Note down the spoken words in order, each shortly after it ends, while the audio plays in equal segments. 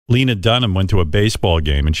Lena Dunham went to a baseball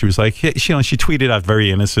game, and she was like, she tweeted out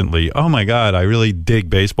very innocently, "Oh my God, I really dig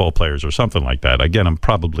baseball players," or something like that. Again, I'm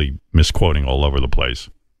probably misquoting all over the place.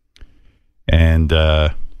 And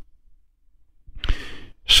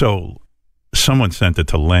so someone sent it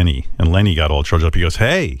to Lenny, and Lenny got all charged up. He goes,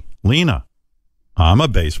 "Hey, Lena, I'm a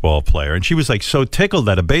baseball player." And she was like so tickled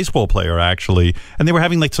that a baseball player actually, and they were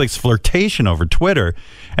having like flirtation over Twitter.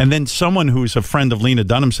 And then someone who's a friend of Lena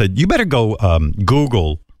Dunham said, "You better go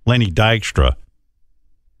Google Lenny Dykstra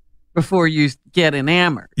before you get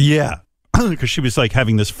enamored." Yeah, because she was like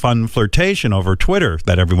having this fun flirtation over Twitter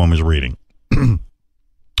that everyone was reading.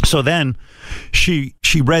 So then she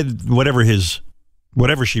read whatever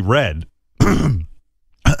she read.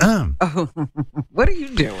 Oh, what are you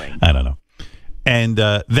doing? I don't know. And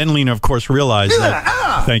then Lena, of course, realized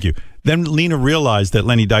that. Thank you. Then Lena realized that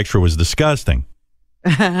Lenny Dykstra was disgusting.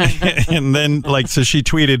 And then, so she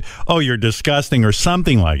tweeted, "Oh, you're disgusting," or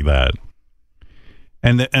something like that.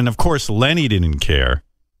 And of course, Lenny didn't care.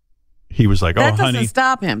 He was like, that "Oh, honey." That doesn't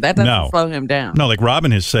stop him. That doesn't slow him down. No, like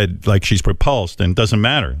Robin has said, she's repulsed, and it doesn't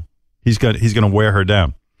matter. He's going to wear her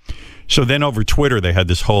down. So then over Twitter, they had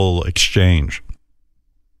this whole exchange.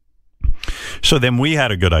 So then we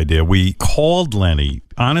had a good idea. We called Lenny.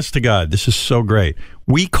 Honest to God, this is so great.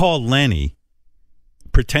 We called Lenny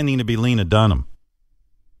pretending to be Lena Dunham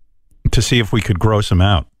to see if we could gross him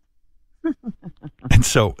out.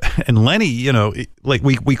 And Lenny,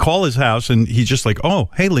 we call his house, and he's just like, "Oh,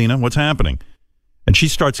 hey, Lena, what's happening?" And she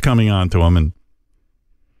starts coming on to him, and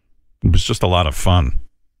it was just a lot of fun.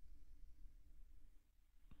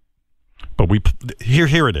 But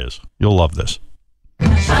here it is. You'll love this.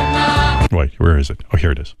 Wait, where is it? Oh,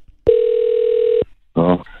 here it is.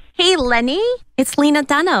 Oh. Hey, Lenny. It's Lena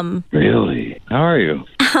Dunham. Really? How are you?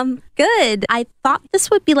 Good. I thought this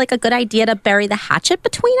would be a good idea to bury the hatchet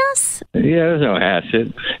between us. Yeah, there's no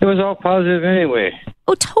hatchet. It was all positive anyway.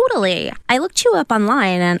 Oh, totally. I looked you up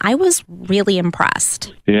online, and I was really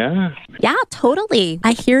impressed. Yeah? Yeah, totally.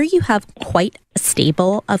 I hear you have quite a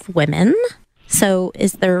stable of women. So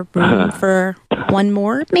is there room for one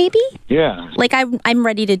more, maybe? Yeah. I'm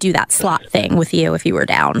ready to do that slot thing with you if you were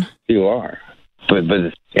down. You are. But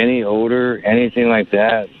any odor, anything like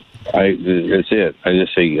that, that's it. I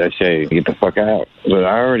say, get the fuck out. But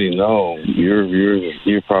I already know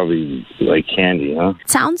you're probably like candy, huh?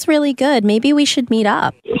 Sounds really good. Maybe we should meet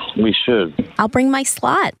up. We should. I'll bring my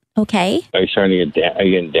slot. Okay. Are you starting to get damp? Are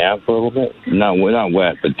you getting damp a little bit? Not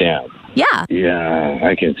wet, but damp. Yeah. Yeah,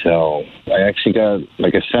 I can tell. I actually got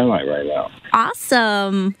a semi right now.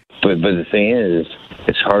 Awesome. But the thing is,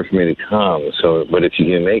 it's hard for me to come. But if you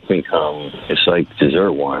can make me come, it's like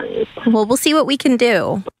dessert wine. Well, we'll see what we can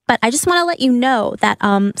do. But I just want to let you know that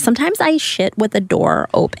sometimes I shit with the door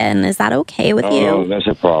open. Is that okay with you? Oh, that's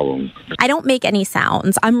a problem. I don't make any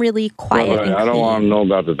sounds. I'm really quiet. Well, I don't want to know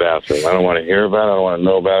about the bathroom. I don't want to hear about it. I don't want to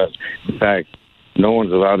know about it. In fact, no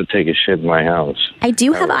one's allowed to take a shit in my house. I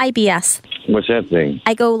do have IBS. What's that thing?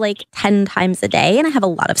 I go 10 times a day, and I have a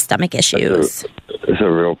lot of stomach issues. It's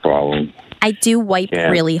a real problem. I do wipe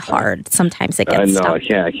really hard. Sometimes it gets stuck.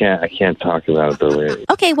 No, I can't talk about it though.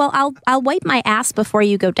 Okay, well, I'll wipe my ass before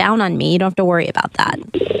you go down on me. You don't have to worry about that.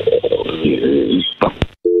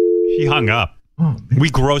 He hung up. We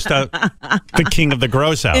grossed out the king of the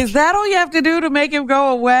gross house. Is that all you have to do to make him go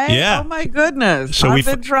away? Yeah. Oh, my goodness. So I've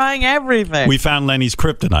been trying everything. We found Lenny's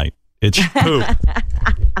kryptonite. It's poop.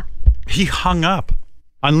 He hung up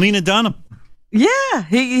on Lena Dunham. Yeah,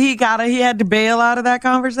 he had to bail out of that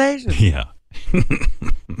conversation. Yeah.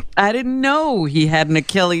 I didn't know he had an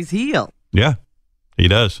Achilles heel. Yeah, he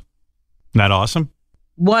does. Isn't that awesome?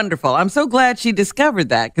 Wonderful. I'm so glad she discovered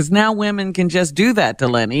that, because now women can just do that to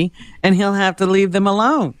Lenny, and he'll have to leave them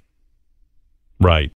alone. Right.